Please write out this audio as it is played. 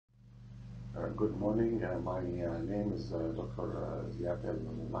Good morning. My name is Dr. Ziad El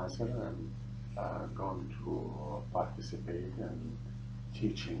Nasser. I'm going to participate in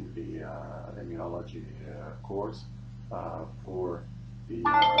teaching the immunology course for the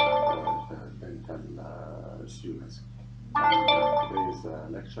dental students. And today's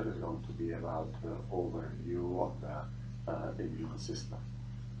lecture is going to be about overview of the immune system.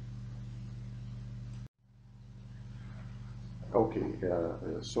 Okay,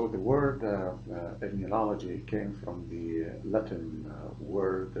 so the word immunology came from the Latin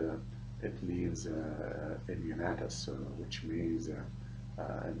word. It means immunatus, which means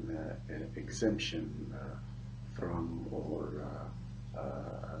an exemption from or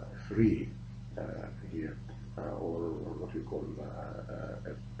free here, or what we call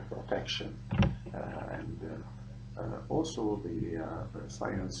protection. Also, the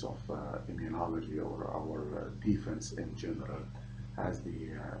science of immunology or our defense in general has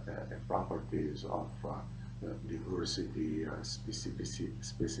the properties of diversity,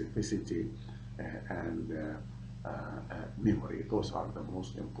 specificity, and memory. Those are the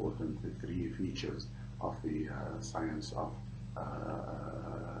most important three features of the science of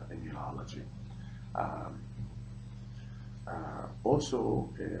immunology. Um, Also,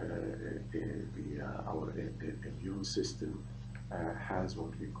 our immune system has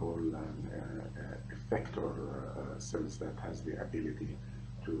what we call effector cells that has the ability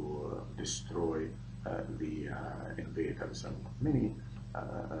to destroy the invaders. And many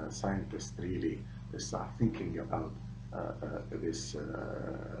scientists really start thinking about this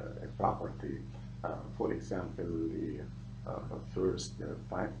property. For example, the first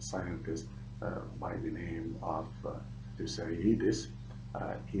scientist by the name of Thucydides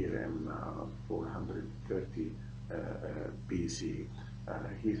here in 430 BC.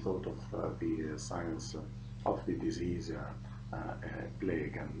 He thought of the science of the disease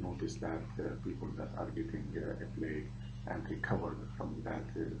plague and noticed that people that are getting a plague and recovered from that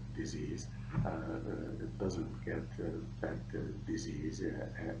disease doesn't get that disease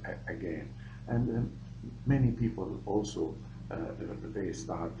again. And many people also they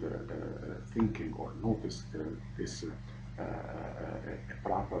start thinking or notice this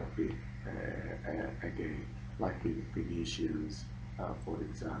property again, like the Phoenicians, for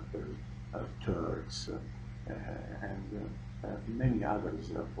example, Turks, and many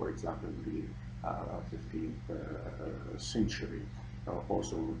others, for example, in the 15th century,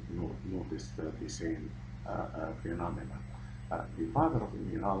 also noticed the same phenomena. The father of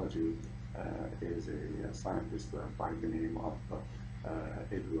immunology is a scientist by the name of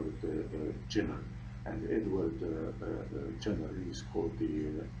Edward Jenner. And Edward Jenner is called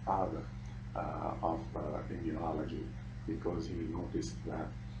the father of immunology because he noticed that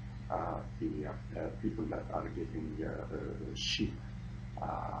the people that are getting sheep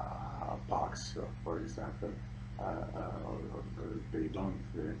pox, for example, they don't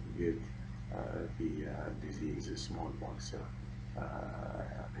get the disease smallpox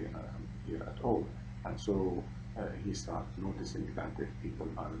here at all. And so he started noticing that if people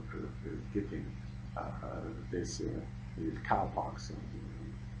are getting this cowpox,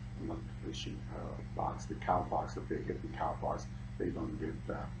 not the sheep pox, the cowpox, if they get the cowpox, they don't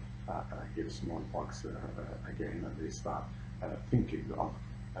get smallpox again, and they start thinking of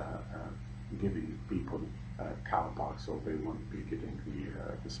giving people cowpox, so they won't be getting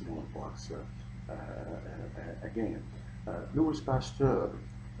the smallpox again. Louis Pasteur,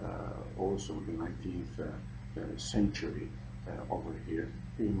 also in the 19th century over here,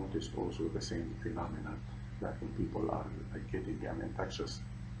 he noticed also the same phenomena that when people are getting an infectious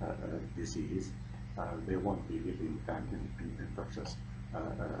disease, they won't be getting that infectious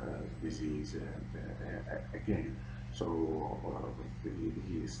disease again. So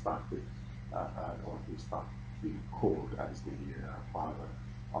he started, or he started being called as the father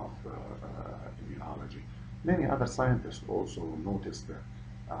of immunology. Many other scientists also noticed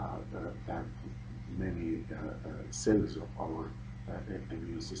that many cells of our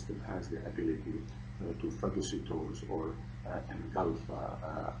immune system has the ability to phagocytose or engulf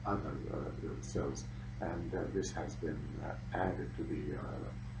other cells, and this has been added to the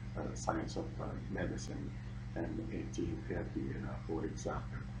science of medicine in 1830, for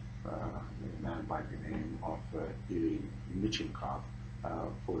example. A man by the name of Ilya Michikov,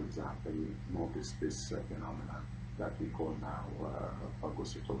 for example, noticed this phenomenon that we call now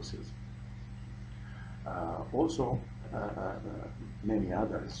phagocytosis. Also, many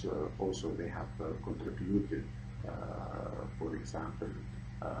others also they have contributed. For example,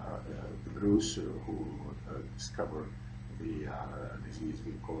 Bruce, who discovered the disease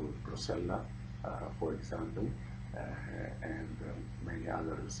we call brucella, for example. and many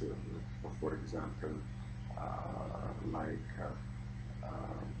others. For example, like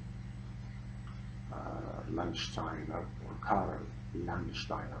Landsteiner or Karl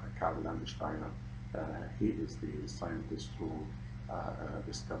Landsteiner. He is the scientist who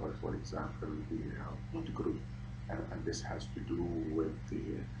discovered, for example, the blood group, and this has to do with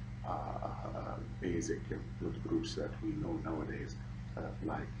the basic blood groups that we know nowadays,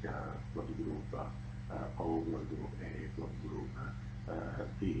 like blood group O, blood group A, blood group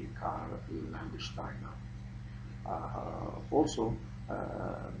B, Karl Landsteiner. Also,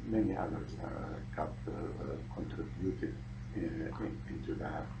 many others got contributed into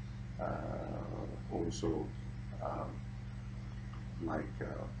that. Also, um, like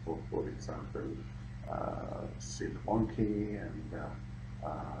for example, Silvonki and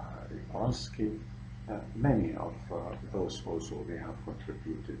Ivarsky. Many of those also they have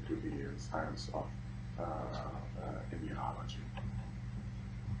contributed to the science of immunology.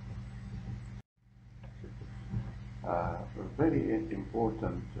 A very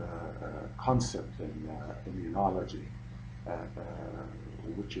important concept in immunology,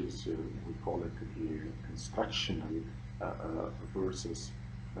 which is, we call it the instructional versus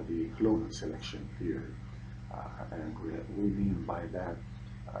the clonal selection theory. And we mean by that,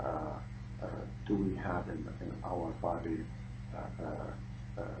 uh, uh, do we have in our body uh,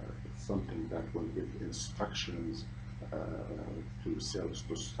 uh, something that will give instructions uh, to cells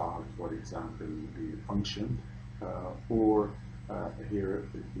to start, for example, the function, or here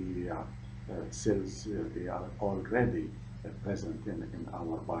the cells they are already present in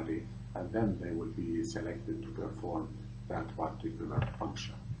our body, and then they will be selected to perform that particular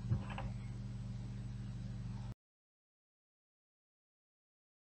function.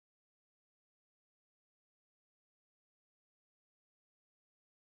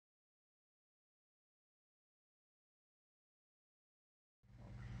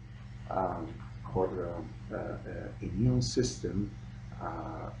 Um, our immune system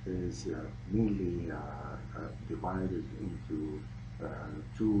is mainly divided into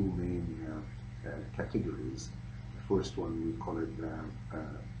two main categories. The first one we call it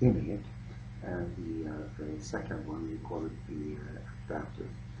innate, and the second one we call it the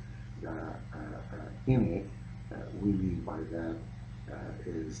adaptive. The innate, we mean by that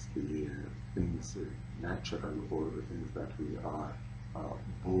is the things natural or the things that we are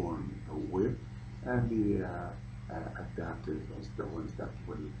born with, and the adaptive is the ones that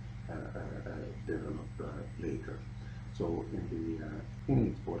will develop later. So in the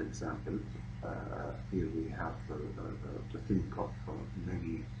innate, for example, here we have to think of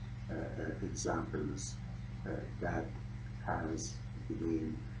many examples that has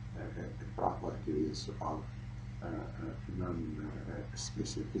the properties of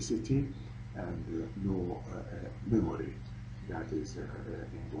non-specificity and no memory that is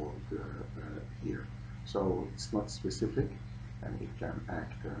involved here. So it's not specific, and it can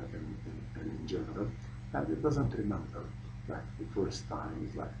act in general, and it doesn't remember like the first time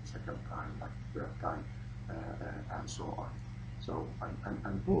is like the second time, like the third time, and so on. So,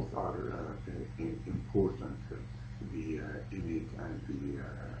 and both are important, the innate and the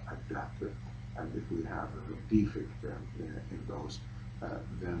adaptive. And if we have a defect in those,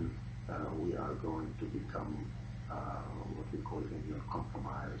 then we are going to become what we call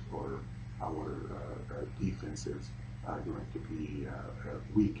immunocompromised, or our defenses are going to be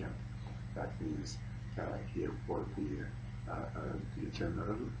weakened. That means here for the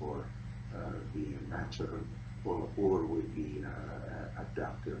general or the natural, or with the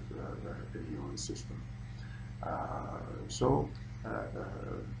adaptive immune system. So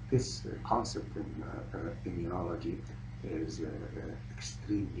this concept in immunology is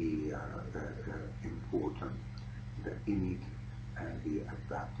extremely important, the innate and the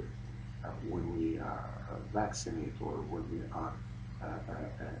adaptive. When we vaccinate or when we are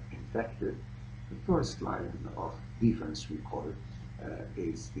infected, the first line of defense, we call it,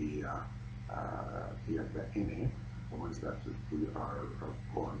 is the innate, the ones that we are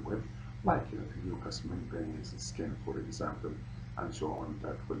born with, like mucous membranes, skin, for example, and so on,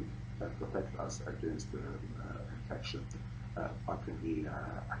 that will protect us against infection. But in the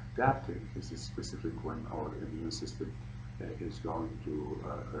adaptive, this is specific when our immune system is going to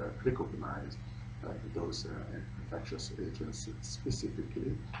recognize those infectious agents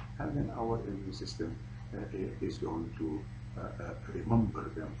specifically, and then our immune system is going to remember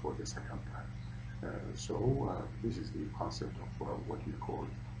them for the second time. So this is the concept of what we call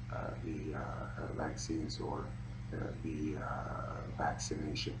the vaccines, or the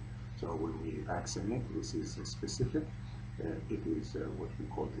vaccination. So when we vaccinate, this is specific. It is what we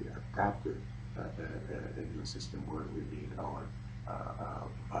call the adaptive immune system where we need our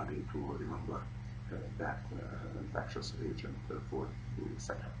body to remember that infectious agent for the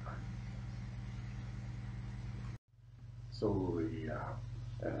second time. So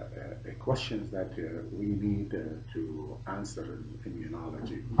the questions that we need to answer in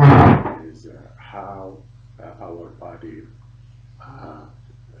immunology is how our body uh,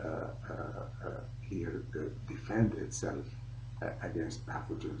 uh, here defend itself against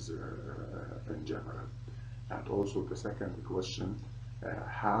pathogens in general. And also the second question,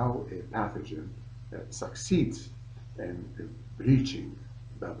 how a pathogen succeeds in breaching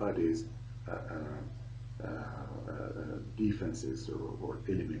the body's defenses or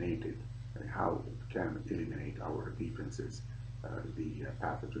eliminate it, and how it can eliminate our defenses, the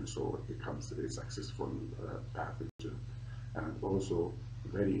pathogen, so it becomes a successful pathogen. And also,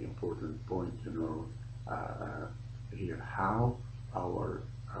 very important point to know here how our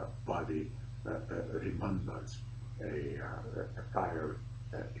body remembers a prior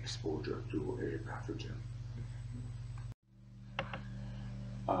exposure to a pathogen.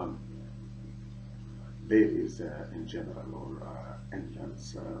 Um, Babies in general or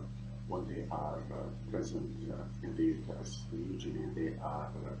infants, when they are present in the uterus, usually they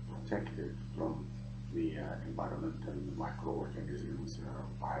are protected from the environmental microorganisms,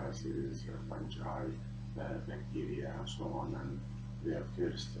 viruses, fungi, bacteria, and so on. And their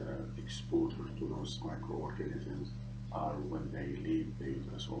first exposure to those microorganisms are when they leave the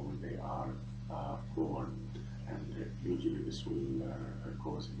uterus or when they are born. And usually this will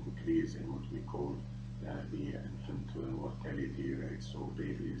cause an increase in what we call the infant mortality rate. So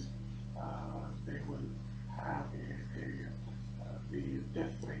babies, they will have the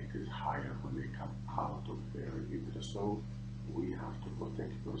death rate is higher when they come out of their uterus. So we have to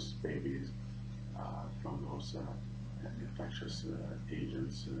protect those babies from those infectious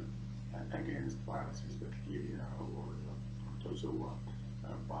agents against viruses, bacteria, or protozoa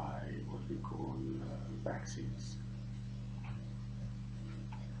by what we call vaccines.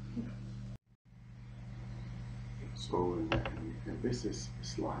 So in this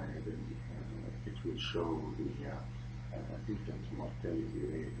slide, it will show the infant mortality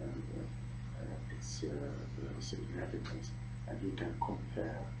rate and its significance, and you can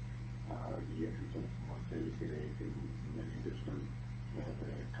compare the infant mortality rate in many different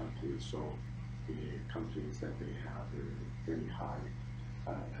countries. So the countries that they have a very high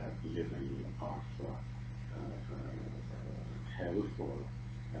level of health or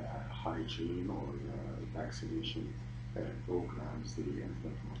hygiene or vaccination programs, the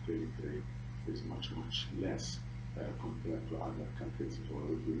infant mortality rate is much, much less compared to other countries. So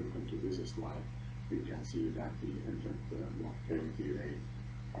if you look into this slide, you can see that the infant mortality rate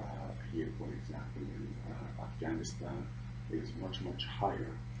here, for example, in Afghanistan is much, much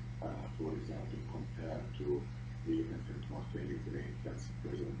higher, for example, compared to the infant mortality rate that's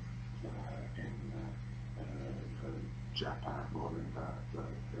present in Japan or in the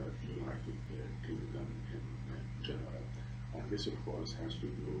United Kingdom in general. And this, of course, has to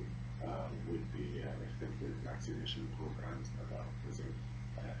do with the effective vaccination programs that are present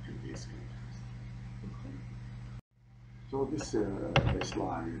in these countries. So this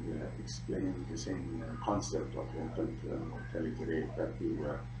slide explains the same concept of infant mortality rate that we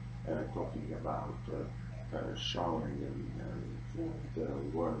were talking about, showing in the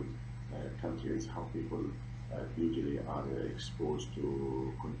world countries how people usually are exposed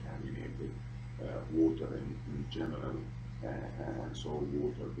to contaminated water in general, and so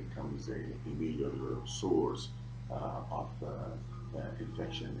water becomes a major source of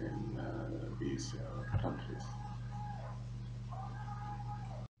infection in these countries.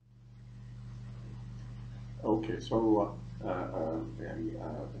 Okay, so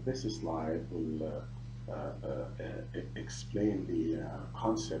this slide will explain the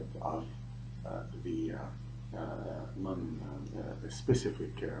concept of the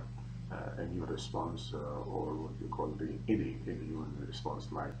non-specific immune response, or what we call the innate immune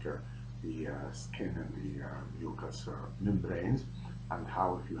response, like the skin and the mucous membranes, and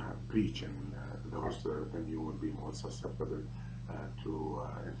how if you have breach in those, then you will be more susceptible to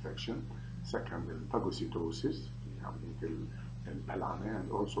infection. Second, phagocytosis, you have until melanoma,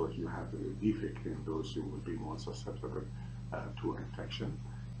 and also if you have a defect in those, you will be more susceptible to infection.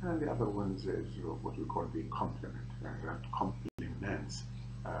 And the other ones is what we call the complement, that complements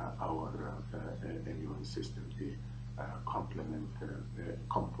our immune system, the complement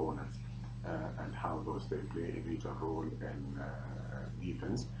components, and how those they play a major role in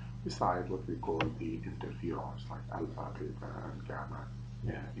defense, besides what we call the interferons, like alpha, beta, and gamma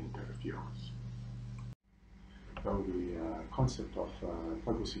interferons. So the concept of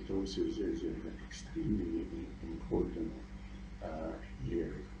phagocytosis is extremely important uh,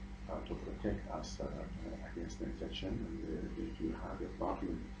 here to protect us against infection. And if you have a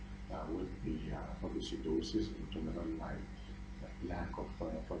problem with the phagocytosis in general, like lack of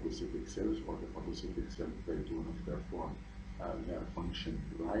phagocytic cells or the phagocytic cells they do not perform their function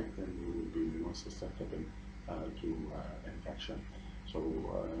right, then you will be more susceptible to infection. So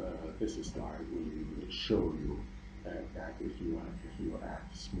this slide will show you that if you add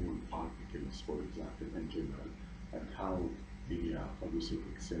small particles, for example, in general, and how the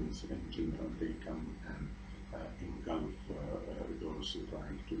phagocytic cells in general they come and engulf those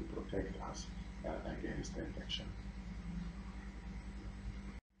trying to protect us against infection.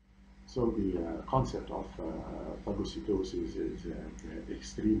 So the concept of phagocytosis is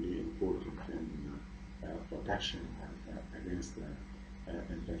extremely important in protection against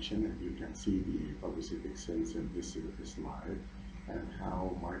infection, and you can see the phagocytic cells in this slide and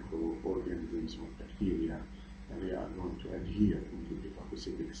how microorganisms or bacteria they are going to adhere into the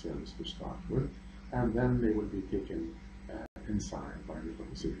phagocytic cells to start with, and then they will be taken inside by the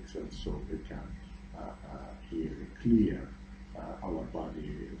phagocytic cells so they can here clear our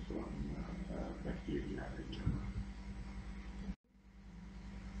body from bacteria in general.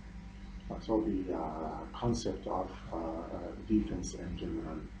 So the concept of defense in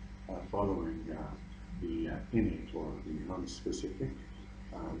general, following the innate or the non-specific,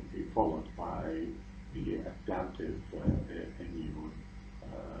 be followed by the adaptive immune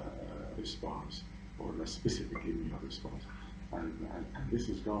response or the specific immune response. And this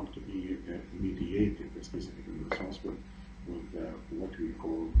is going to be mediated, the specific immune response, with what we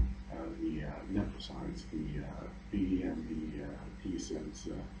call the lymphocytes, the B and the T cells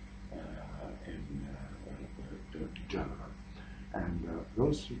in general. And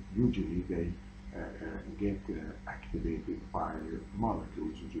those usually they get activated by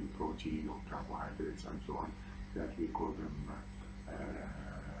molecules, usually protein or carbohydrates and so on, that we call them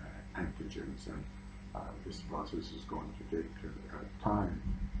antigens. And this process is going to take time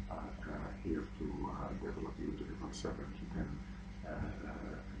here to develop, usually from 7 to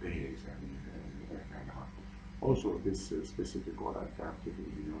 10 days and on. Also, this specific or adaptive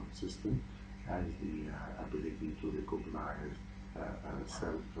immune system has the ability to recognize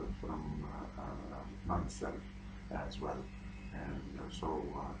self from non-self as well. And so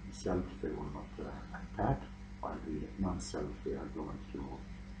self they will not attack, while the non-self they are going to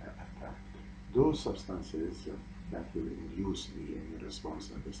attack. Those substances that will induce the immune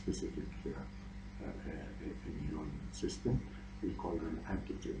response in the specific immune system, we call them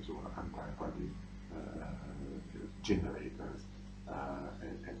antigens or antibody generators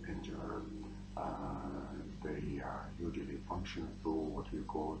in general. They usually function through what we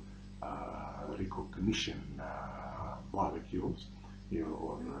call recognition molecules,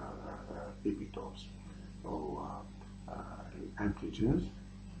 or epitopes. So antigens,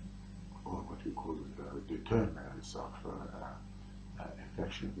 or what we call the determinants of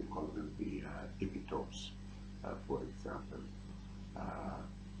infection, we call them the epitopes, for example.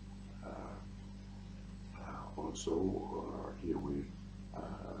 Also, here we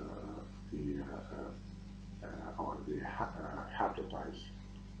the haplotypes.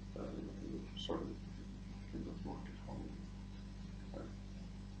 Sorry, in the microphone.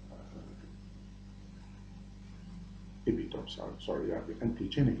 Epitopes are, sorry, the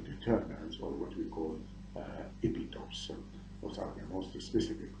antigenic determinants, or what we call epitopes. So those are the most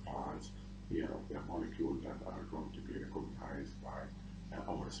specific parts here of the molecule that are going to be recognized by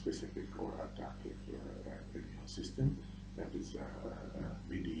our specific or adaptive immune system that is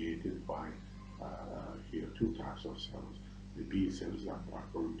mediated by here two types of cells. The B cells that are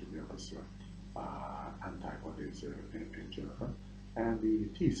going to give us antibodies in general, and the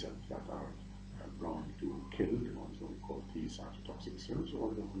T cells that are going to kill, the ones that we call T cytotoxic cells,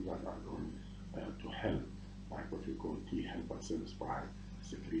 or the ones that are going to help, like what we call T helper cells, by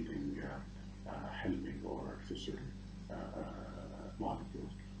secreting helping or accessory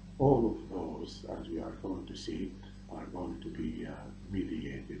molecules. All of those, as we are going to see, are going to be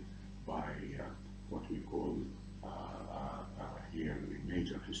mediated by what we call here the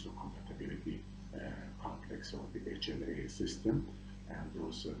major histocompatibility complex, or the HLA system, and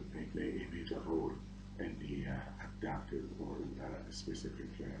those they play a major role in the adaptive or in the specific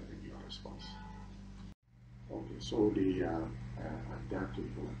immune response. Okay, so the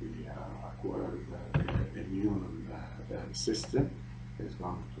adaptive or the acquired immune system is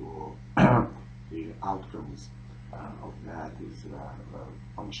going to the outcomes of that is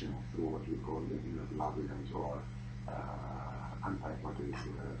functioning through what we call the immunoglobulins or antibodies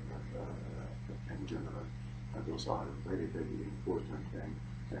in general. Those are very, very important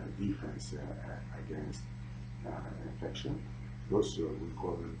defense against infection. Those we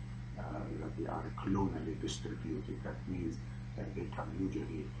call that they are clonally distributed. That means that they come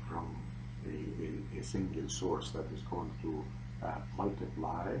usually from a single source that is going to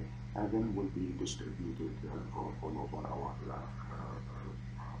multiply and then will be distributed all over our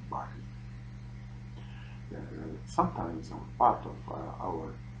body. Sometimes part of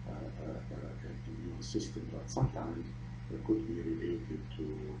our immune system, but sometimes it could be related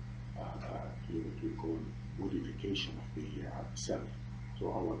to what we call modification of the self.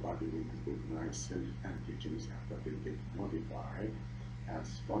 So our body will recognize self-antigens that will get modified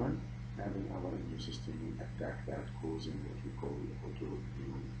as foreign, and then our immune system will attack that, causing what we call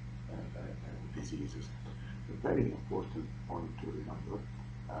autoimmune diseases. A very important point to remember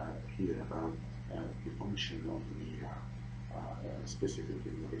here about the function of the specific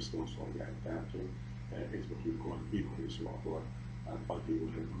immune response or the adaptive is what we call memory. So our body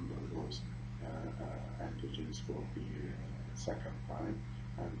will remember those antigens for the second time,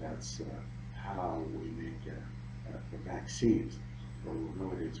 and that's how we make the vaccines. So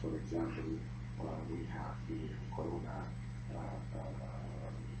nowadays, for example, we have the corona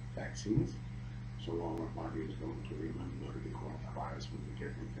vaccines. So our body is going to remember the coronavirus when we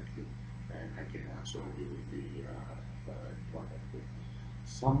get infected again, so we will be protected.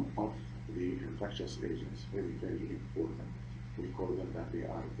 Some of the infectious agents, very, very important. We call them that they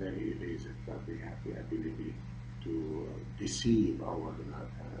are very evasive, that they have the ability to deceive our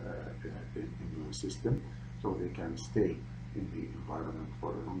immune system, so they can stay in the environment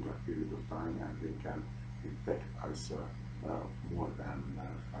for a longer period of time and they can infect us more than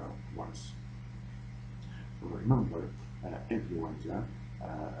once. Remember, influenza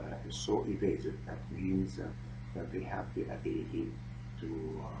is so evasive. That means that they have the ability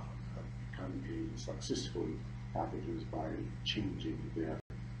to become a successful pathogens by changing the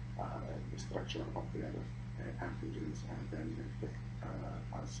structure of their antigens and then infect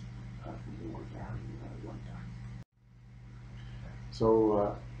us more than one time.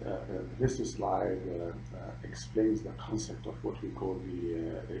 So this slide explains the concept of what we call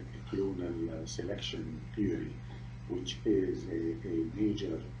the clonal selection theory, which is a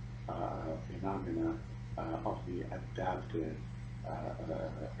major phenomena of the adaptive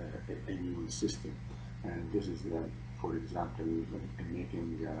immune system. And this is, for example, in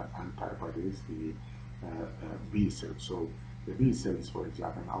making antibodies, the B cells. So the B cells, for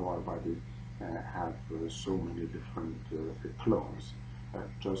example, in our body have so many different clones.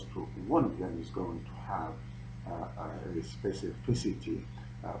 Just one of them is going to have a specificity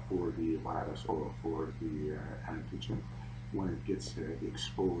for the virus or for the antigen. When it gets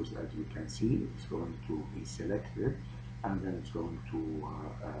exposed, as you can see, it's going to be selected, and then it's going to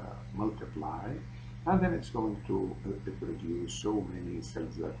multiply, and then it's going to produce so many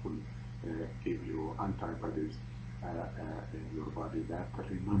cells that will give you antibodies in your body that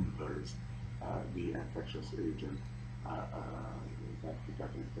remembers the infectious agent that we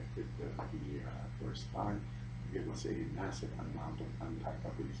got infected the first time, give us a massive amount of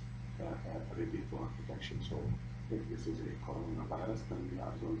antibodies ready for protection. So if this is a coronavirus, then we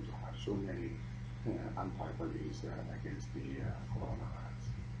are going to have so many antibodies against the coronavirus.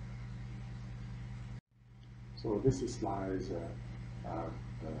 So this slide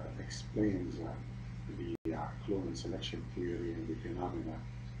explains the clonal selection theory and the phenomena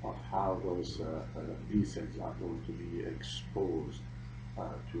of how those B cells are going to be exposed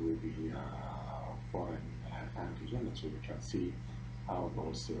to the foreign antigen. So you can see how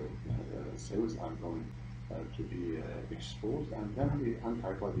those cells are going to be exposed, and then the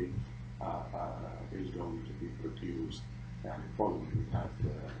antibody is going to be produced following that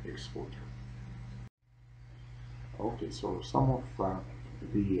exposure. Okay, so some of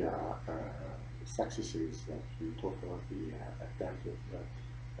the successes that we talk about the adaptive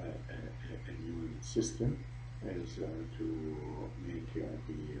immune system is to make the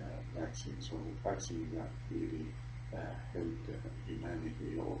vaccine. So vaccines have really helped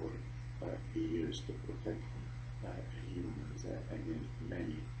humanity over the years to protect humans against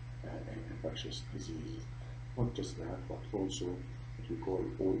many infectious diseases. Not just that, but also what we call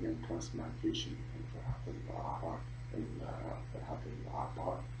organ transplantation. الأعضاء in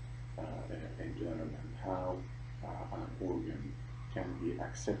general, and how an organ can be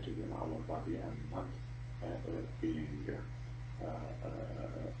accepted in our body and not being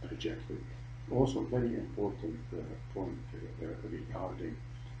rejected. Also, very important point regarding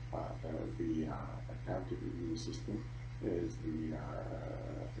the adaptive immune system is the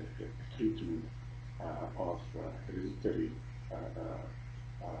treatment of hereditary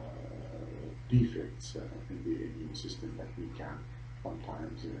defects in the immune system that we can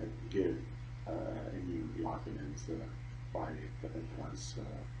sometimes give immune globulins by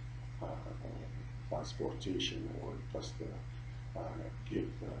transportation, or just give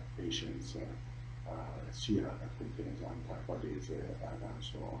patients serum that contains antibodies and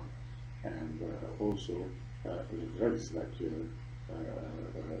so on. And also the drugs that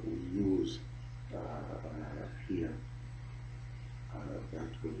we use here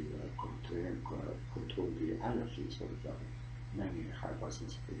that will control the allergies. For example, many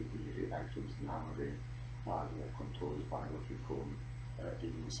hypersensitivity reactions nowadays are controlled by what we call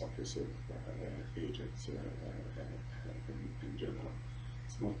immunosuppressive agents in general.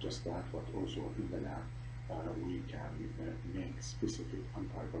 It's not just that, but also in the lab we can make specific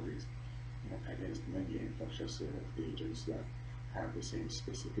antibodies against many infectious agents that have the same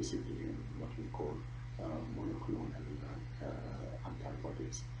specificity in what we call monoclonal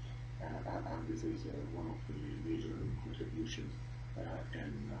antibodies. And this is one of the major contributions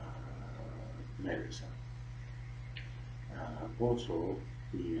in medicine. Also,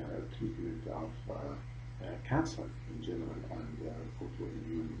 the treatment of cancer in general and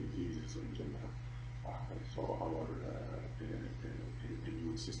autoimmune diseases in general. So our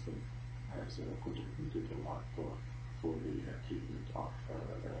immune system has contributed a lot for the treatment of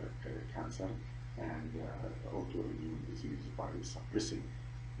cancer and autoimmune disease by suppressing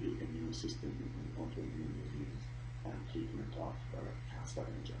the immune system in autoimmune disease and treatment of cancer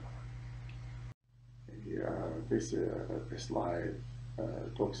in general. This slide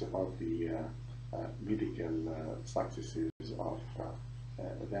talks about the medical successes of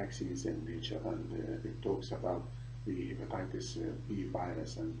vaccines in nature, and it talks about the hepatitis B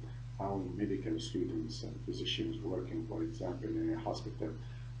virus and how medical students and physicians working, for example, in a hospital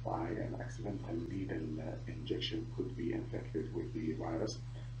by an accidental needle injection could be infected with the virus,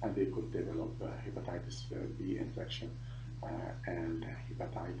 and they could develop hepatitis B infection, and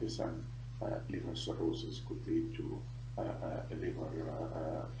hepatitis and liver cirrhosis could lead to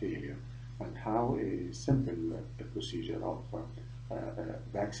liver failure, and how a simple procedure of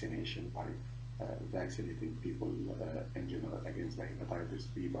vaccination by vaccinating people in general against the hepatitis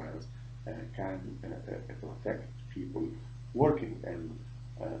B virus can protect people working in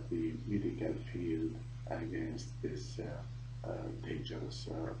the medical field against this dangerous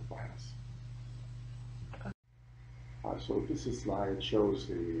virus. So this slide shows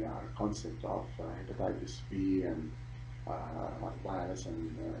the concept of hepatitis B and virus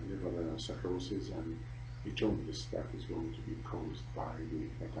and liver cirrhosis and the jaundice that is going to be caused by the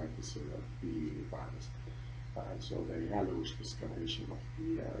hepatitis B virus. So the yellowish discoloration of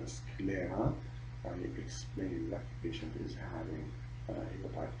the sclera explain that the patient is having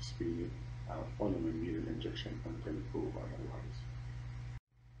hepatitis B following needle injection until proved otherwise.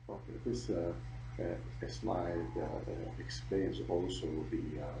 Okay, this slide explains also the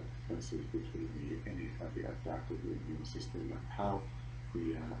differences between the innate and the adaptive immune system, and how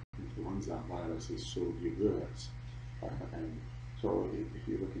the influenza virus is so diverse. And so if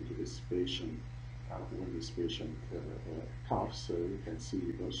you look into this patient, when this patient coughs, you can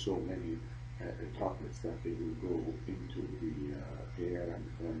see there's so many droplets that they will go into the air and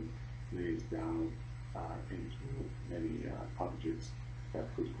then lays down into many objects that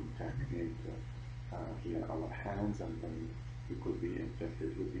could contaminate here our hands, and then we could be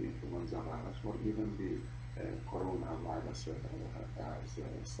infected with the influenza virus or even the coronavirus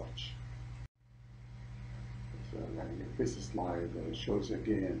as such. So, this slide shows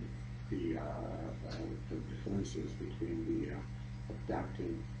again the differences between the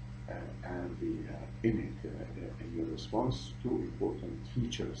adaptive and the innate immune response. Two important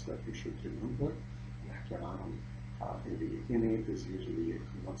features that you should remember later on. The innate is usually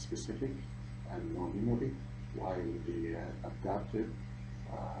not specific and no memory, while the adaptive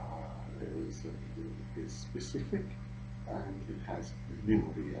is specific and it has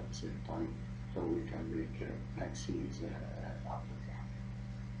memory at the same time, so we can make vaccines out of that.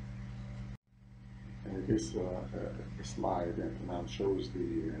 This slide now shows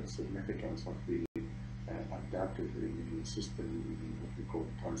the significance of the adaptive immune system in what we call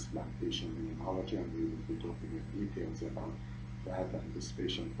transplantation immunology, and we will be talking in details about that. And this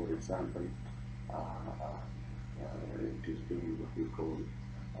patient, for example, is doing what we call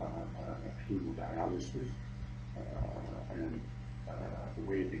hemodialysis and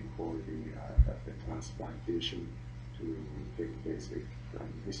waiting for the transplantation to take place. If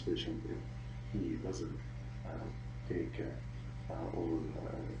this patient, if he doesn't take or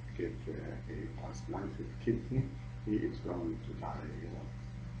get a transplanted kidney, he is going to die.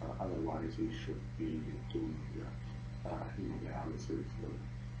 Otherwise, he should be doing hemodialysis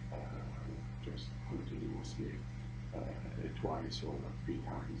just continuously twice or 3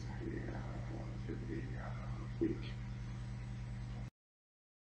 times every week.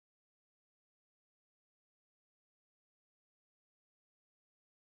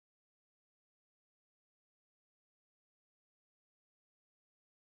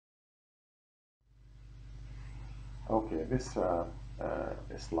 Okay, this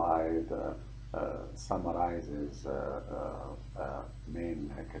slide summarizes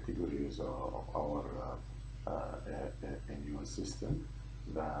main categories of our immune system.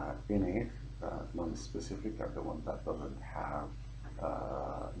 The innate, non-specific, are the one that doesn't have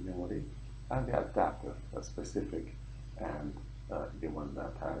memory, and the adaptive, the specific, and the one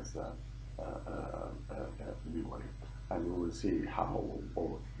that has memory. And we will see how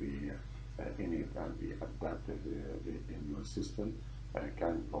both the innate and the adaptive immune system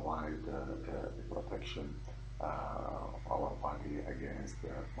can provide protection our body against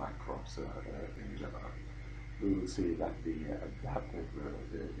microbes in general. We will see that the adaptive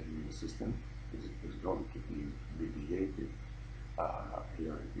immune system is going to be mediated.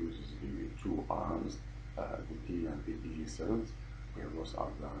 Here it uses the two arms, the T and the B cells. Here those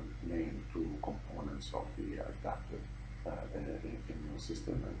are the main two components of the adaptive immune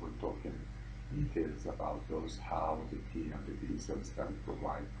system, and we'll talk in details about those, how the T and the B cells can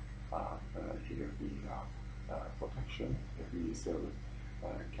provide here the protection. The B cell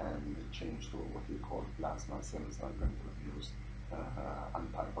can change to what we call plasma cells and can produce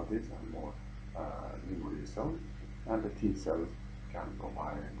antibodies and more memory cells, and the T cells can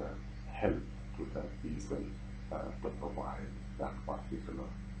provide help to the B cell to provide that particular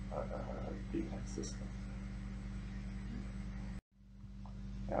defense system.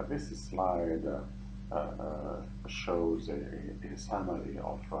 This slide shows a summary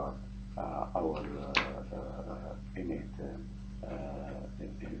of our innate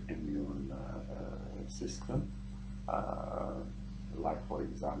immune system. Like, for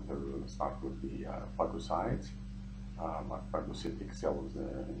example, we'll start with the phagocytes, like phagocytic cells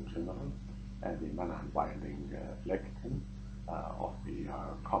in general, and the mannan-binding lectin of the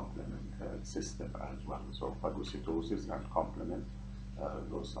complement system as well. So phagocytosis and complement,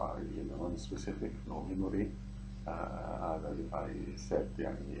 those are non-specific, no memory. As I said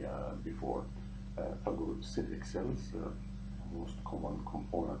before, phagocytic cells, most common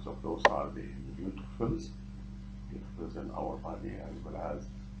components of those are the neutrophils in our body, as well as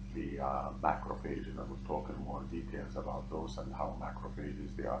the macrophages. I will talk in more details about those and how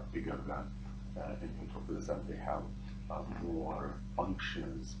macrophages, they are bigger than neutrophils, and they have more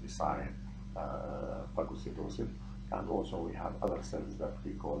functions beside phagocytosis. And also we have other cells that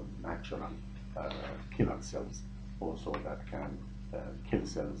we call natural killer cells, also that can kill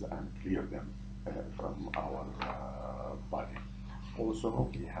cells and clear them from our body. Also,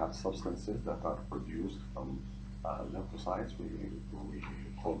 we have substances that are produced from lymphocytes. We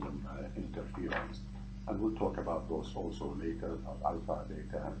call them interferons, and we'll talk about those also later, about alpha,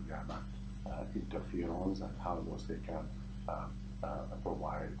 beta, and gamma interferons, and how those they can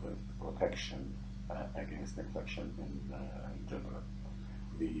provide protection against infection in general.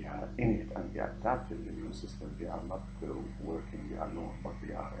 The innate and the adaptive immune system, they are not working alone, but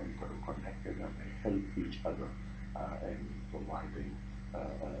they are interconnected, and they help each other in providing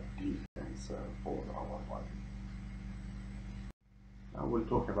defense for our body. Now we'll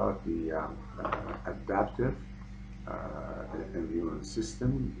talk about the adaptive immune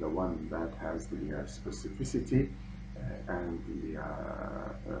system, the one that has the specificity and the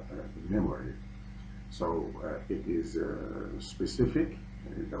memory. So it is specific,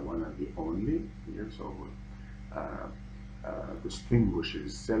 the one and the only here, so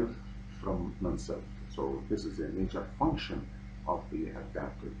distinguishes self from non-self. So this is a major function of the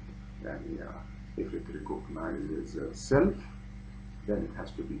adaptive. And if it recognizes self, then it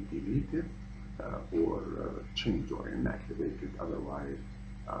has to be deleted or changed or inactivated. Otherwise,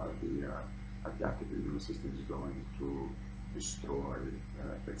 the adaptive immune system is going to destroy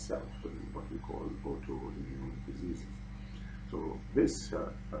itself, what we call autoimmune diseases. So this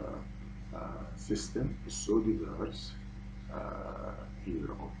system is so diverse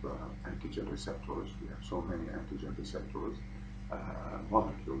here of antigen receptors. We have so many antigen receptors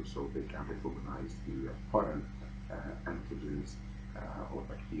molecules, so they can recognize the foreign antigens or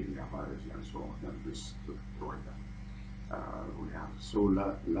bacteria, virus, and so on, and destroy them. We have so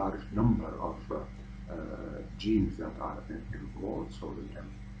large number of genes that are involved, so they can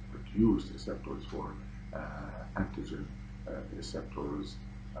produce receptors for antigen receptors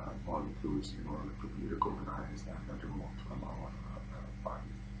molecules in order to be recognized and removed from our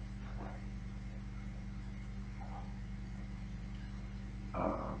body.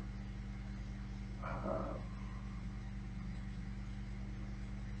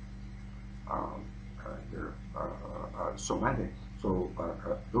 somatic. So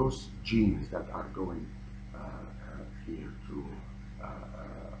those genes that are going here to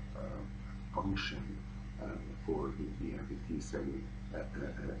function for the B and the T cell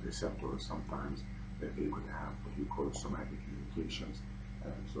receptors, sometimes they could have what you call somatic mutations.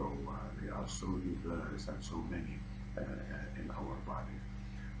 There are so diverse and so many in our body.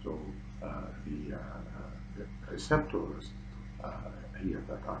 So the receptors here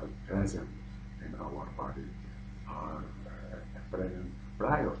that are present in our body are present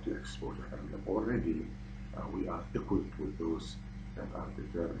prior to exposure, and already we are equipped with those that are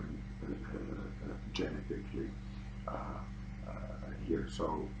determined genetically here.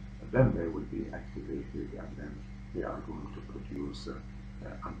 So then they will be activated, and then they are going to produce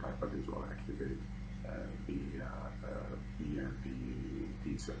antibodies or activate the B and the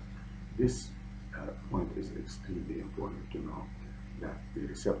T cell. This point is extremely important to know, that the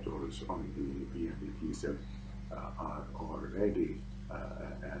receptors on the B and the T cell are already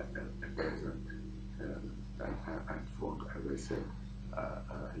present and formed, as I said,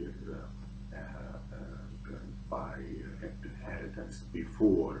 here by inheritance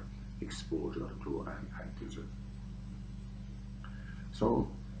before exposure to an antigen. So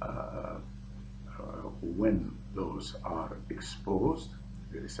when those are exposed,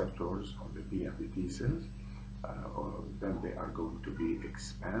 the receptors on the B and the T cells, then they are going to be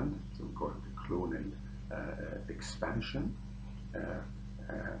expanded, so called clonal expansion,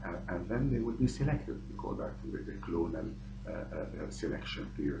 and then they will be selected. We call that the clonal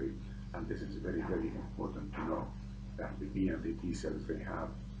selection theory. And this is very, very important to know, that the B and the T cells, they have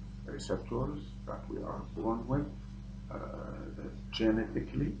receptors that we are born with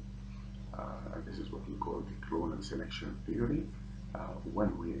genetically. And this is what we call the clonal selection theory.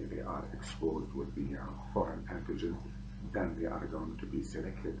 When they are exposed with the foreign antigen, then they are going to be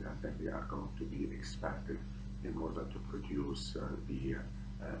selected, and then they are going to be expanded in order to produce the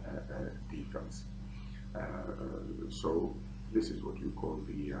defense. So this is what you call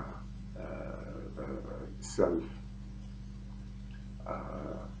the self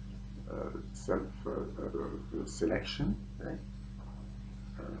selection, right?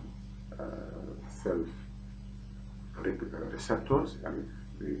 Self receptors. I mean,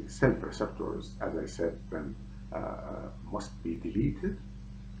 the self receptors, as I said, then must be deleted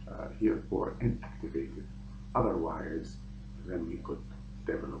here or inactivated. Otherwise, then we could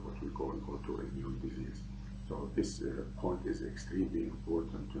develop what we call autoimmune disease. So this point is extremely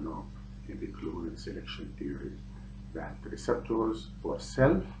important to know in the clonal selection theory, that receptors for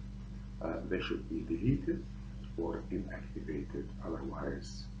self, they should be deleted or inactivated.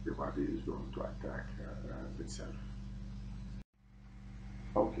 Otherwise, the body is going to attack itself.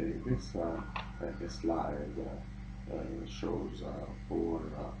 Okay, this slide shows four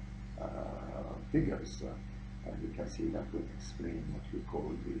figures. You can see that we explain what we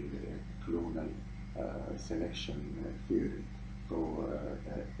call the clonal selection theory. So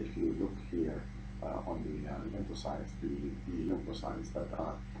if you look here on the lymphocytes, the lymphocytes that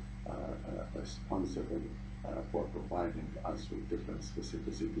are responsible for providing us with different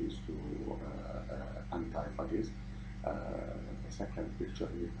specificities to antibodies. The second picture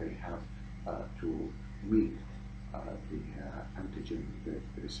here, they have to meet the antigen,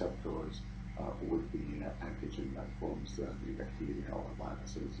 the receptors with the antigen that forms the bacteria or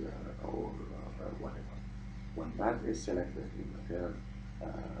viruses or whatever. When that is selected in the third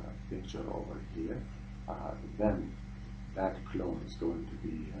picture over here, then that clone is going to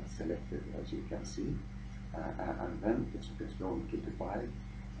be selected, as you can see, and then it's going to divide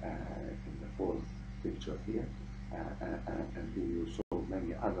in the fourth picture here, and give you so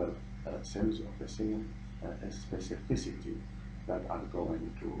many other cells of the same specificity that are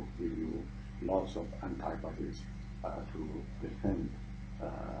going to give you lots of antibodies to defend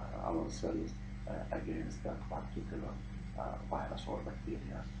our cells against that particular virus or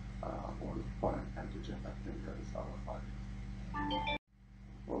bacteria or foreign antigen that enters our body.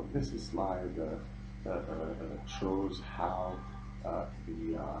 Well, this slide shows how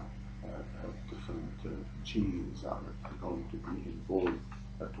the different genes are going to be involved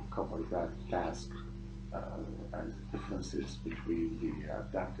to cover that task, and differences between the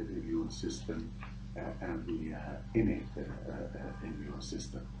adaptive immune system and the innate immune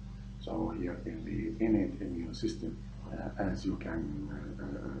system. So here in the innate immune system, as you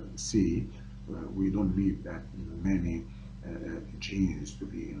can see, we don't need that many genes to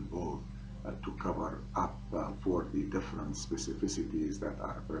be involved to cover up for the different specificities that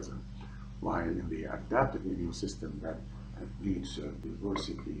are present. While in the adaptive immune system, that needs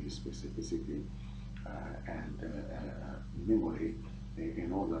diversity, specificity, and memory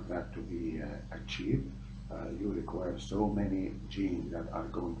in order that to be achieved. you require so many genes that are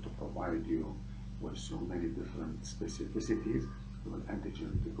going to provide you with so many different specificities with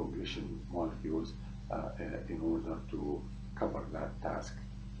antigen recognition molecules in order to cover that task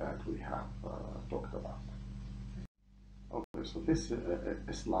that we have talked about. Okay, so this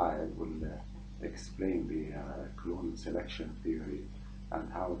slide will explain the clone selection theory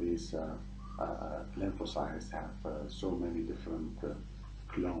and how these lymphocytes have so many different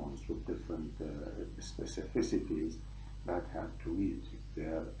clones with different specificities that have to meet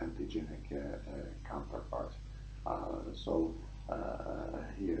their antigenic counterparts. So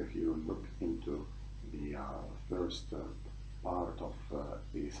here, if you look into the first part of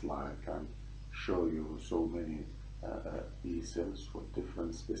the slide, can show you so many B cells with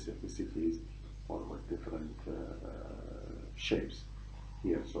different specificities or with different shapes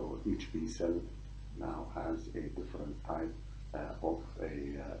here. So each B cell now has a different type of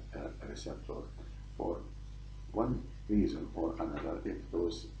a receptor. For one reason or another, if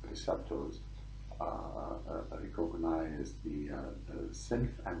those receptors recognize the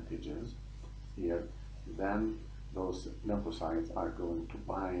self-antigens here, then those lymphocytes are going to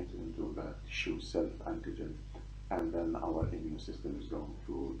bind into the tissue self-antigen, and then our immune system is going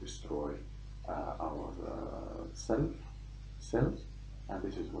to destroy our cells, and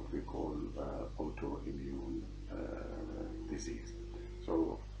this is what we call autoimmune disease.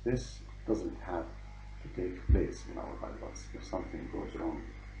 So this doesn't have to take place in our body, but if something goes wrong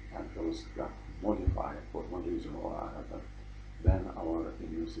and those got modified for one reason or another, then our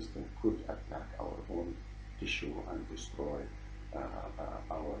immune system could attack our own tissue and destroy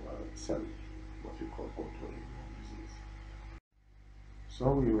our cell, what we call autoimmune disease.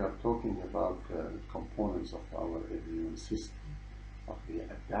 So we are talking about components of our immune system, of the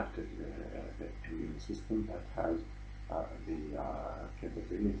adaptive immune system that has the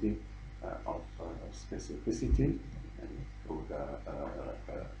capability of specificity through the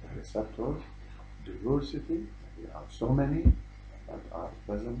receptors, diversity, there are so many that are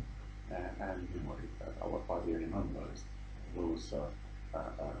present, and memory, that our body remembers those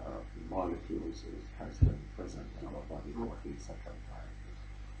molecules has been present in our body for the second time.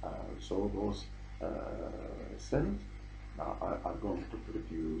 So those cells are going to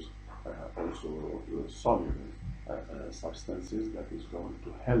produce also soluble substances that is going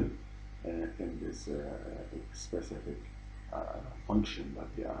to help in this specific function that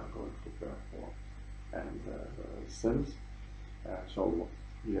they are going to perform. And cells, so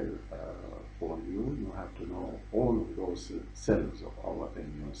here for you, you have to know all of those cells of our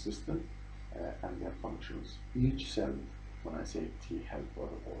immune system and their functions. Each cell, when I say T helper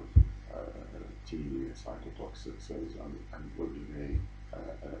or T cytotoxic cells, and what do they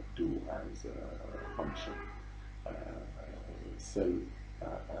do as a function? Cell,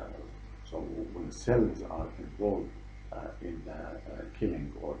 so when cells are involved in the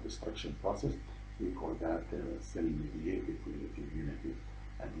killing or destruction process, we call that cell-mediated immunity,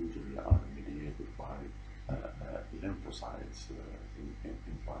 and usually are mediated by lymphocytes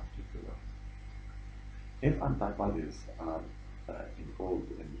in particular. If antibodies are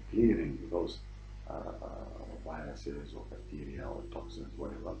involved in clearing those viruses or bacteria or toxins,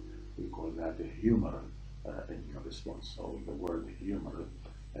 whatever, we call that a humoral immune response. So the word humoral,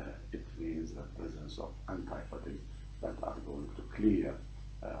 it means the presence of antibodies that are going to clear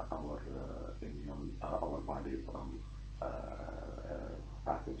our body from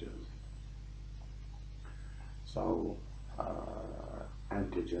pathogens. So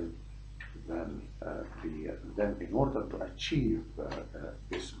antigen, then in order to achieve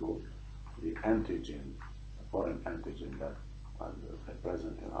this goal, the antigen, foreign antigen that are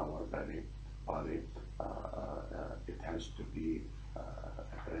present in our body, it has to be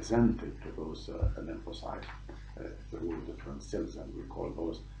presented to those lymphocytes through different cells, and we call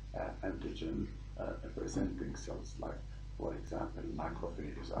those antigen presenting cells, like for example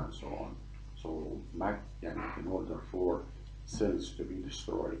macrophages and so on. So in order for cells to be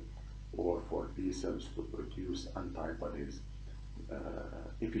destroyed or for B cells to produce antibodies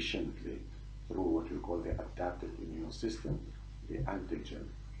efficiently through what we call the adaptive immune system, the antigen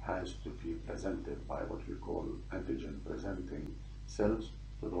has to be presented by what we call antigen presenting cells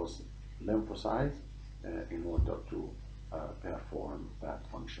to those lymphocytes in order to perform that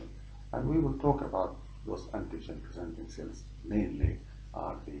function. And we will talk about those antigen presenting cells, mainly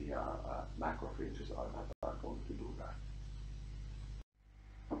are the macrophages that are going to do that.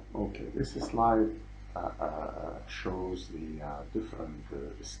 Okay, this slide shows the different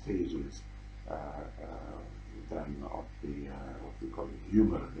stages then of the what we call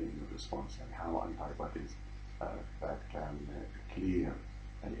humoral immune response, and how antibodies that can clear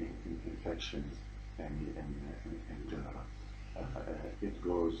infections in general. It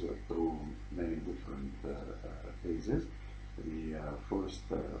goes through many different phases. The first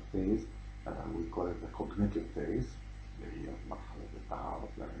phase, we call it the cognitive phase. اللي هي مرحلة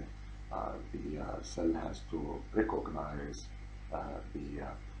التعارف يعني the cell has to recognize the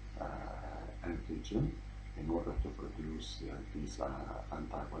antigen in order to produce these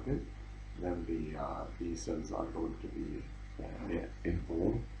antibodies. Then the B cells are going to be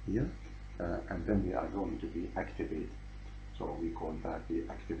involved here, and then they are going to be activated. So we call that the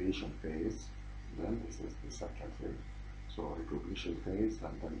activation phase. Then this is the second phase. So recognition phase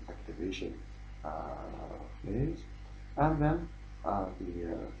and then activation phase. And then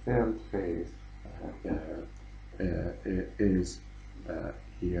the third phase is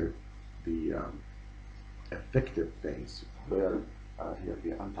here the effective phase, where here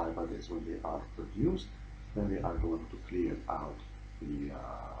the antibodies, when they are produced, then they are going to clear out the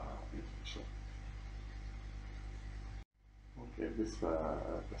infection. Okay, this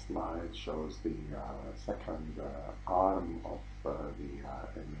slide shows the second arm of the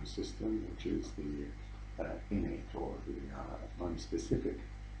immune system, which is the innate or the non-specific,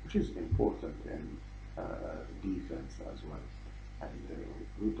 which is important in defense as well. And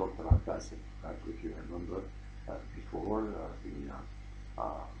we talked about that, if you remember before,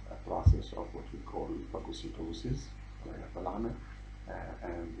 the process of what we call phagocytosis,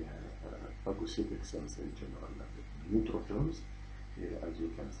 and phagocytic cells in general. Neutrophils, as you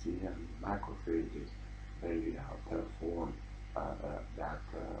can see, and macrophages, they perform that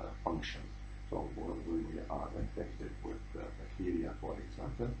function. So when we are infected with bacteria, for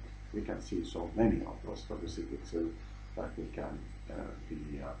example, we can see so many of those phagocytic cells that they can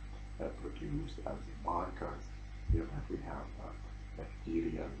be produced as markers here that we have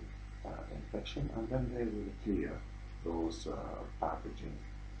bacterial infection, and then they will clear those pathogens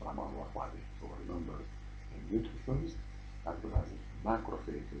from our body. So remember, neutrophils as well as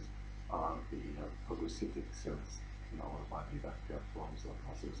macrophages are the phagocytic cells in our body that performs the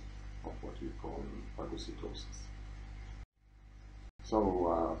process of what we call phagocytosis.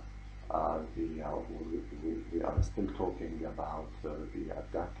 So we are still talking about the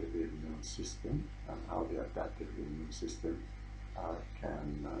adaptive immune system and how the adaptive immune system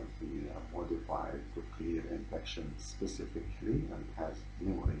can be modified to clear infections specifically and has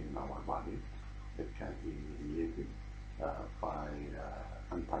memory in our body. It can be mediated by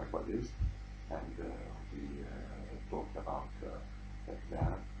antibodies, and we talked about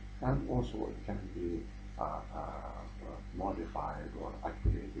that. And also it can be modified or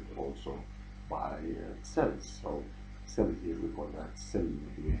activated also by cells. So cell here, we call that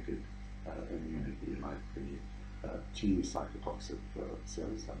cell-mediated immunity, like the T cytotoxic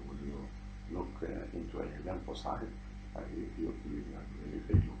cells. And when you look into a lymphocyte,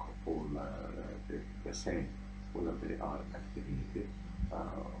 they look all the same, whether they are activated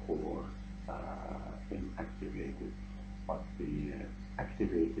or inactivated. But the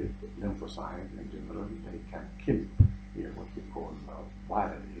activated lymphocyte in general, they can kill here what we call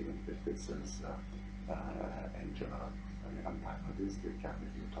virally infected cells in general. Antibodies, they can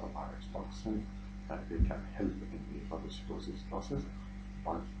neutralize toxin, they can help in the phagocytosis process,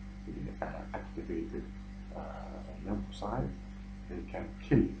 but the activated lymphocytes, they can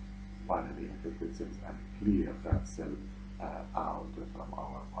kill virally infected cells and clear that cell out from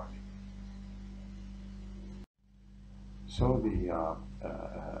our body. So the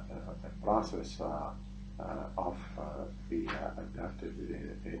process of the adaptive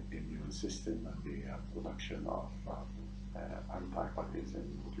immune system and the production of antibodies and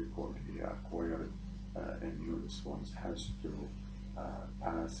what we call the acquired immune response has to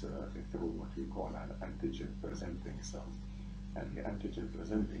pass through what we call an antigen-presenting cells. And the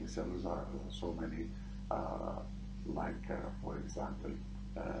antigen-presenting cells are so many, like for example,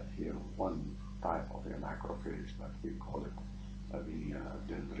 here one type of a macrophage that we call it the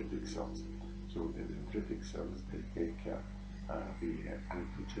dendritic cells. So the dendritic cells, they take the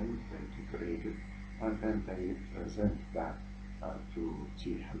antigen, they degrade it, and then they present that to T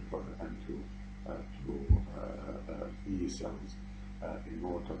helper and to B cells in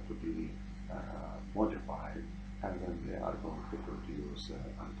order to be modified, and then they are going to produce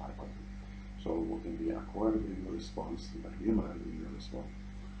antibodies. So in the acquired immune response, the humoral immune response,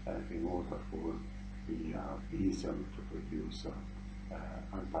 in order for the B cell to produce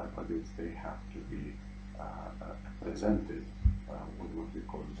antibodies, they have to be presented with what we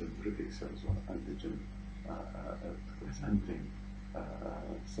call dendritic cells or antigen presenting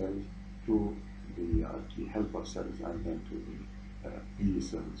cells to the T helper cells and then to the B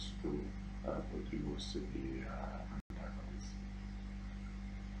cells to produce the antibodies.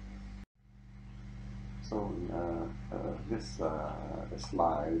 So this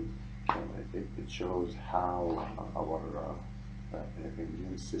slide it shows how our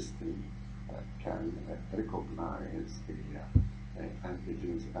immune system can recognize the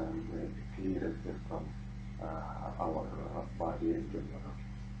antigens and clear it from our body in general,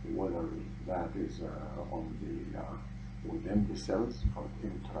 whether that is on the within the cells or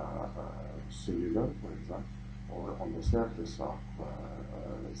intracellular, for example, or on the surface of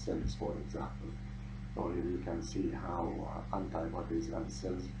cells, for example. So here you can see how antibodies and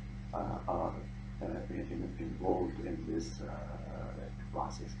cells are involved in this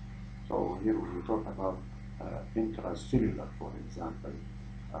process. So here when we talk about intracellular, for example,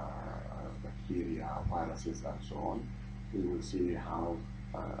 bacteria, viruses, and so on, we will see how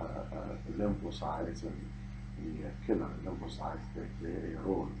lymphocytes and the killer lymphocytes they play a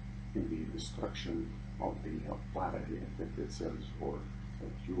role in the destruction of the virally infected cells or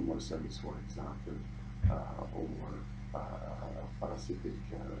tumor cells, for example, or parasitic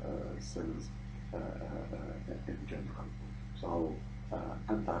cells in general. So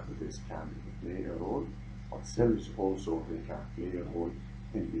antibodies can play a role, but cells also they can play a role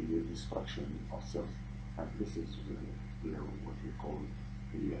in the destruction of cells. And this is what we call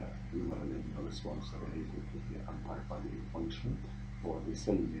the humoral immune response related to the antibody function, or the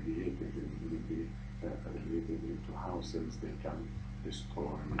cell-mediated immunity related to how cells they can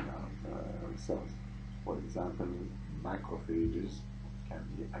destroy cells. For example, macrophages can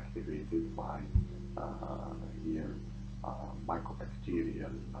be activated by here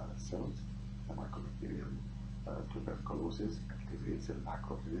mycobacterial cells. The mycobacterial tuberculosis activates the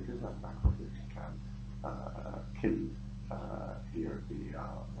macrophages, and macrophages can kill here the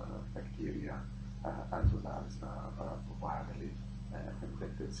bacteria as well as virally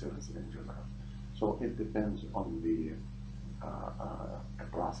infected cells in general. So it depends on the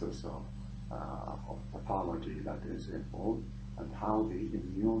process of pathology that is involved and how the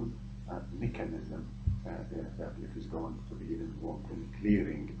immune mechanism that it is going to be involved in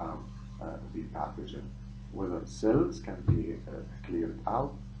clearing out the pathogen. Whether cells can be cleared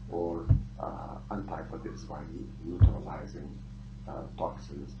out or antibodies by neutralizing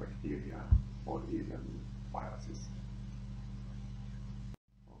toxins, bacteria, or even viruses.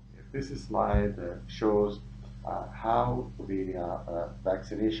 This slide shows how the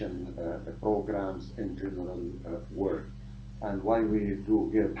vaccination programs in general work, and why we do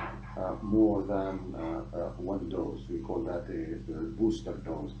give more than one dose. We call that the booster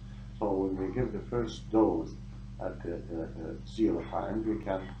dose. So when we give the first dose at 0 times, we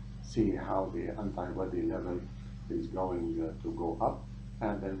can see how the antibody level is going to go up,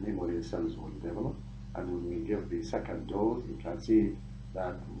 and then memory cells will develop. And when we give the second dose, we can see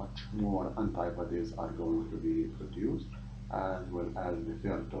that much more antibodies are going to be produced, as well as the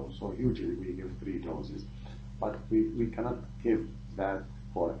third dose. So usually we give 3 doses, but we cannot give that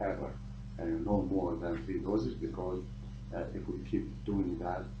forever, no more than 3 doses, because if we keep doing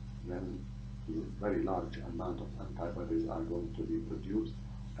that, then a very large amount of antibodies are going to be produced,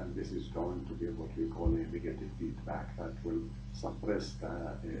 and this is going to be what we call a negative feedback that will suppress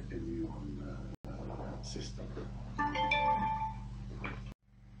the immune system.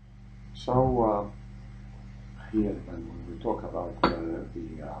 So here, when we talk about the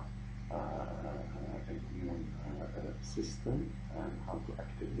immune system and how to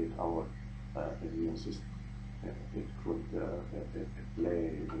activate our immune system, it could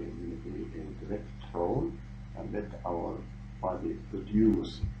play a direct role and let our body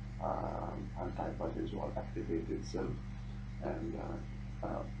produce antibodies or activated cells, and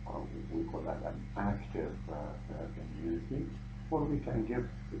we call that an active immunity, or we can give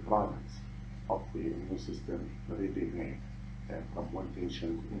the products of the immune system ready-made from one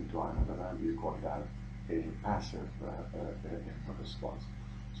patient into another, and we call that a passive immune response.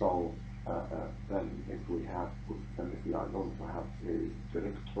 So then if we are going to have a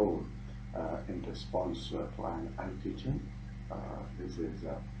direct role in response to an antigen, this is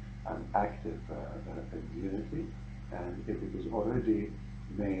an active immunity, and if it is already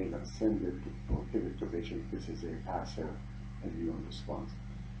made and sent it or give it to patient, this is a passive immune response.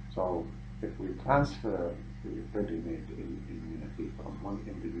 So if we transfer the ready-made immunity from one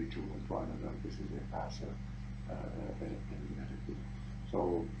individual to another, this is a passive immunity.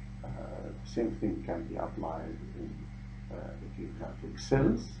 So same thing can be applied in if you have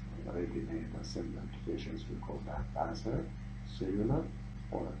cells ready-made and send them to patients, we call that passive cellular,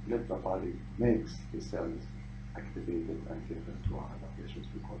 or let the body makes the cells activated and give them to other patients,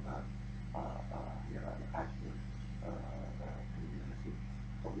 we call that an active immunity.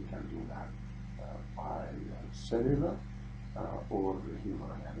 So we can do that by cellular or human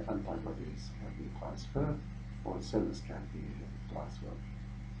antibodies can be transferred, or cells can be transferred.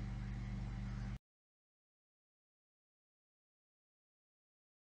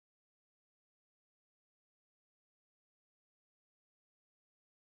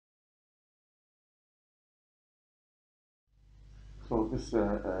 So this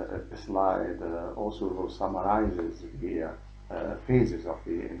slide also summarizes the phases of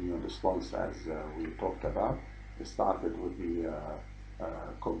the immune response as we talked about. It started with the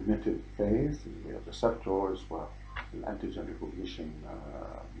cognitive phase, the receptors, well, the antigen recognition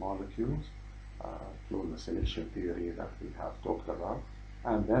molecules, through the selection theory that we have talked about.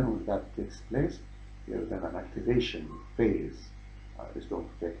 And then when that takes place, then an activation phase is going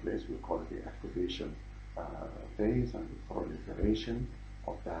to take place. We call it the activation uh, phase and the proliferation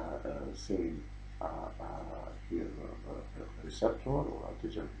of the same here, receptor or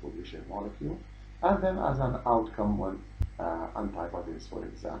antigen recognition molecule. And then as an outcome, when antibodies, for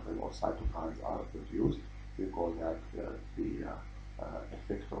example, or cytokines are produced, we call that the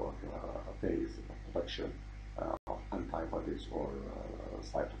effector phase of production of antibodies or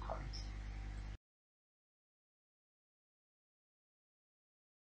cytokines.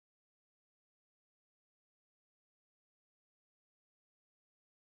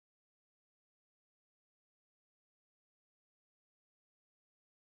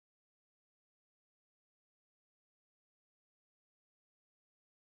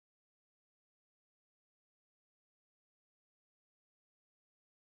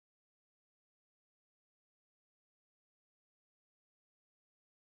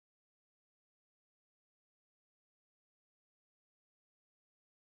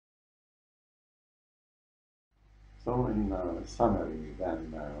 So in summary,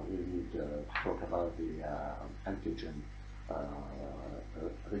 then we need to talk about the antigen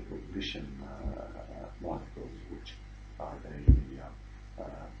recognition molecules, which are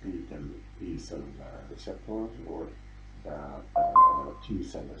the B cell receptors or the T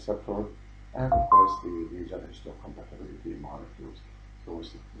cell receptor, and of course the major histocompatibility molecules.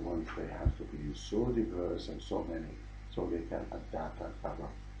 Those ones they have to be so diverse and so many, so they can adapt and cover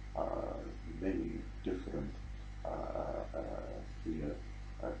many different the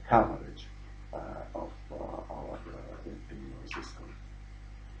coverage of our immune system.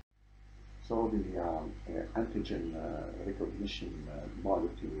 So the antigen recognition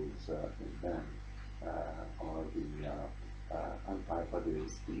molecules then are the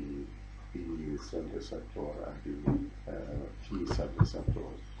antibodies, the B cell receptor and the T cell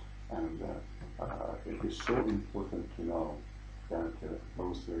receptors. And it is so important to know that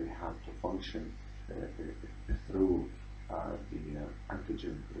those three have to function through the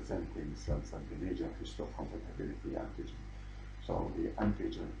antigen presenting cells and the major histocompatibility antigen. So the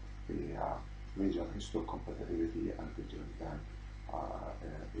antigen, the major histocompatibility antigen, then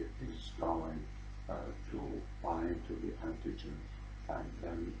it is going to bind to the antigen and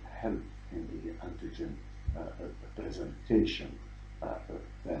then help in the antigen presentation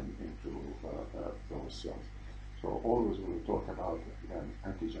then into those cells. So always when we talk about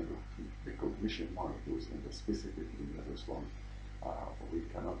antigen recognition molecules in the specific immune response, we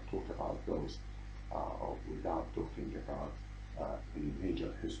cannot talk about those without talking about the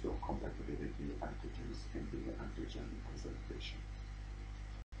major histocompatibility antigens in the antigen presentation.